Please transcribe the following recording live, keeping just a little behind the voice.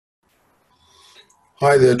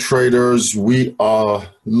Hi there, traders. We are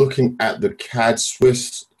looking at the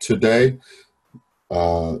Cadchf today.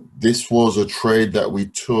 This was a trade that we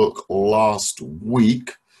took last week.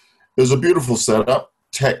 It was a beautiful setup,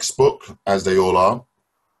 textbook, as they all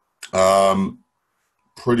are.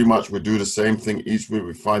 Pretty much we do the same thing each week.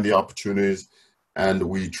 We find the opportunities and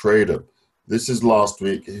we trade them. This is last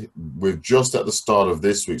week. We're just at the start of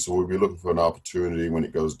this week, so we'll be looking for an opportunity when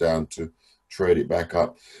it goes down to trade it back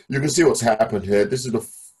up. You can see what's happened here. This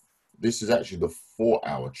is actually the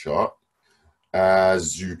 4-hour chart.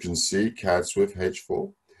 As you can see, Cadchf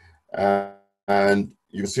H4, and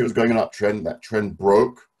you can see it was going an uptrend. That trend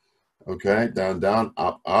broke. Okay, down, down,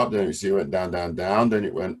 up, up. Then you see it went down, down, down. Then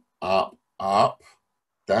it went up, up.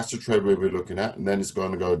 That's the trade we'll be looking at. And then it's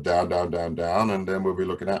going to go down, down, down, down. And then we'll be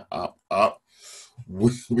looking at up, up.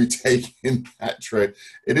 We'll be taking that trade.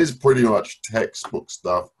 It is pretty much textbook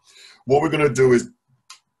stuff. What we're going to do is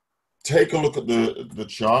take a look at the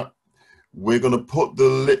chart. We're going to put the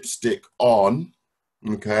lipstick on,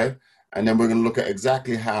 okay? And then we're going to look at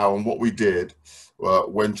exactly how and what we did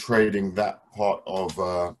when trading that part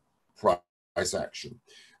of price action.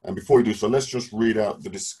 And before we do so, let's just read out the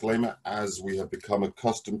disclaimer as we have become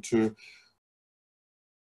accustomed to.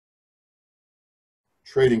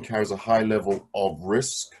 Trading carries a high level of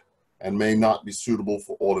risk and may not be suitable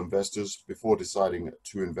for all investors. Before deciding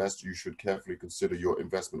to invest, you should carefully consider your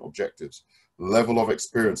investment objectives, level of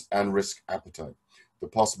experience, and risk appetite. The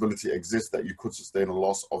possibility exists that you could sustain a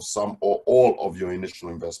loss of some or all of your initial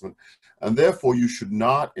investment, and therefore you should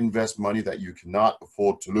not invest money that you cannot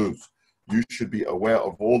afford to lose. You should be aware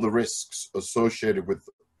of all the risks associated with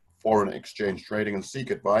foreign exchange trading and seek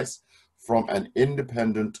advice from an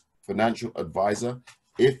independent financial advisor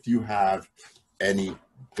if you have any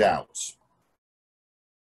doubts.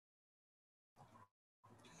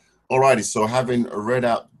 Alrighty, so having read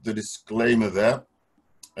out the disclaimer there,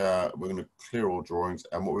 we're going to clear all drawings,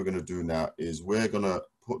 and what we're going to do now is we're going to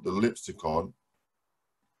put the lipstick on,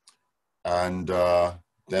 and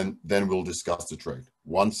then we'll discuss the trade.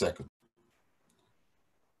 1 second.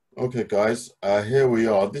 Okay, guys, here we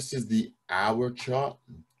are. This is the hour chart.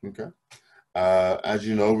 Okay, as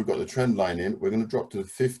you know, we've got the trend line in. We're going to drop to the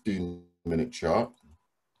 15-minute chart.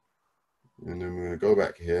 And then we're going to go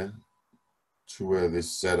back here to where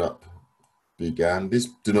this setup began. This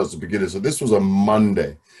denotes the beginning. So this was a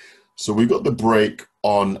Monday. So we got the break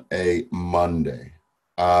on a Monday.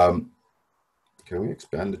 Can we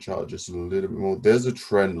expand the chart just a little bit more? There's a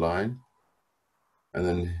trend line. And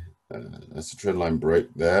then that's a trend line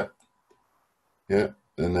break there. Yeah.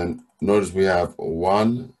 And then notice we have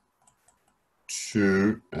 1,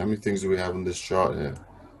 2. How many things do we have on this chart here?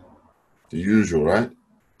 The usual, right?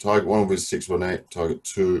 Target 1 will be 618, target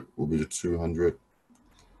 2 will be the 200.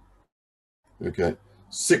 Okay,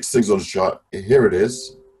 6 things on the chart. Here it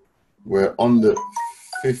is. We're on the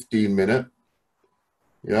 15-minute.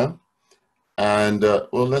 Yeah, and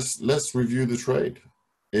well, let's review the trade.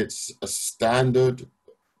 It's a standard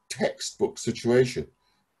textbook situation.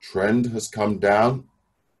 Trend has come down.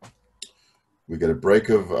 We get a break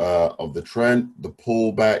of the trend. The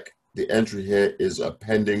pullback. The entry here is a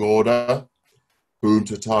pending order. Boom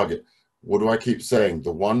to target. What do I keep saying?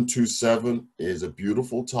 The 127 is a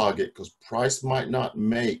beautiful target because price might not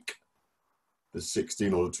make the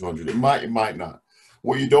 16 or the 200. It might not.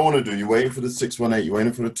 What you don't want to do, you're waiting for the 618, you're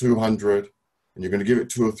waiting for the 200, and you're going to give it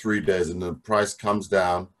 2 or 3 days, and the price comes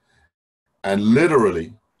down, and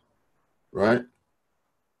literally, right,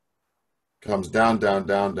 comes down, down,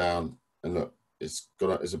 down, down, and look, it's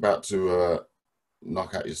about to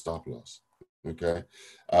knock out your stop loss. Okay.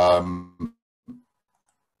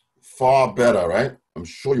 Far better, right? I'm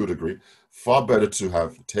sure you would agree. Far better to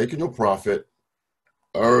have taken your profit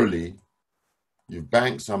early. You've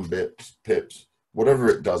banked some pips, whatever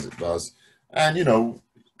it does. And, you know,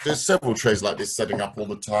 there's several trades like this setting up all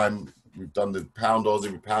the time. We've done the pound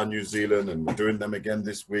Aussie, pound New Zealand, and we're doing them again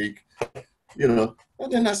this week. You know,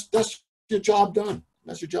 and then that's your job done.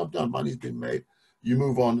 That's your job done. Money's been made. You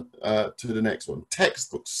move on to the next one.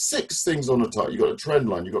 Textbook, 6 things on the chart. You got a trend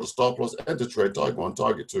line, you got a stop loss, enter trade, target 1,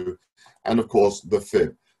 target 2, and of course the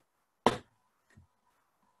fib.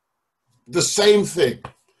 The same thing,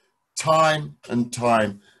 time and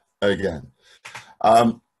time again.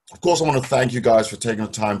 Of course, I want to thank you guys for taking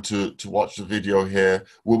the time to watch the video here.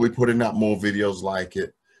 We'll be putting out more videos like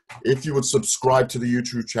it. If you would subscribe to the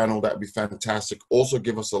YouTube channel, that'd be fantastic. Also,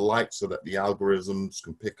 give us a like so that the algorithms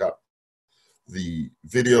can pick up the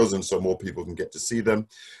videos and so more people can get to see them.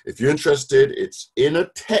 If you're interested, it's in a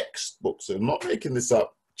textbook, so I'm not making this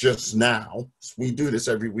up. just now. We do this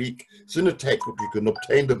every week. It's in the textbook. You can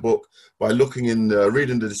obtain the book by looking in,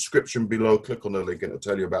 reading the description below. Click on the link and it'll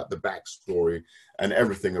tell you about the backstory and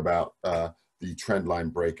everything about the trend line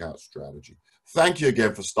breakout strategy. Thank you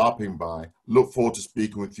again for stopping by. Look forward to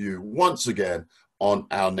speaking with you once again on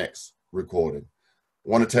our next recording. I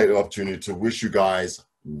want to take the opportunity to wish you guys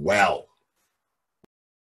well.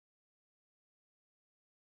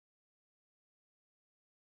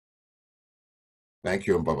 Thank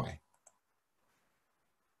you and bye-bye.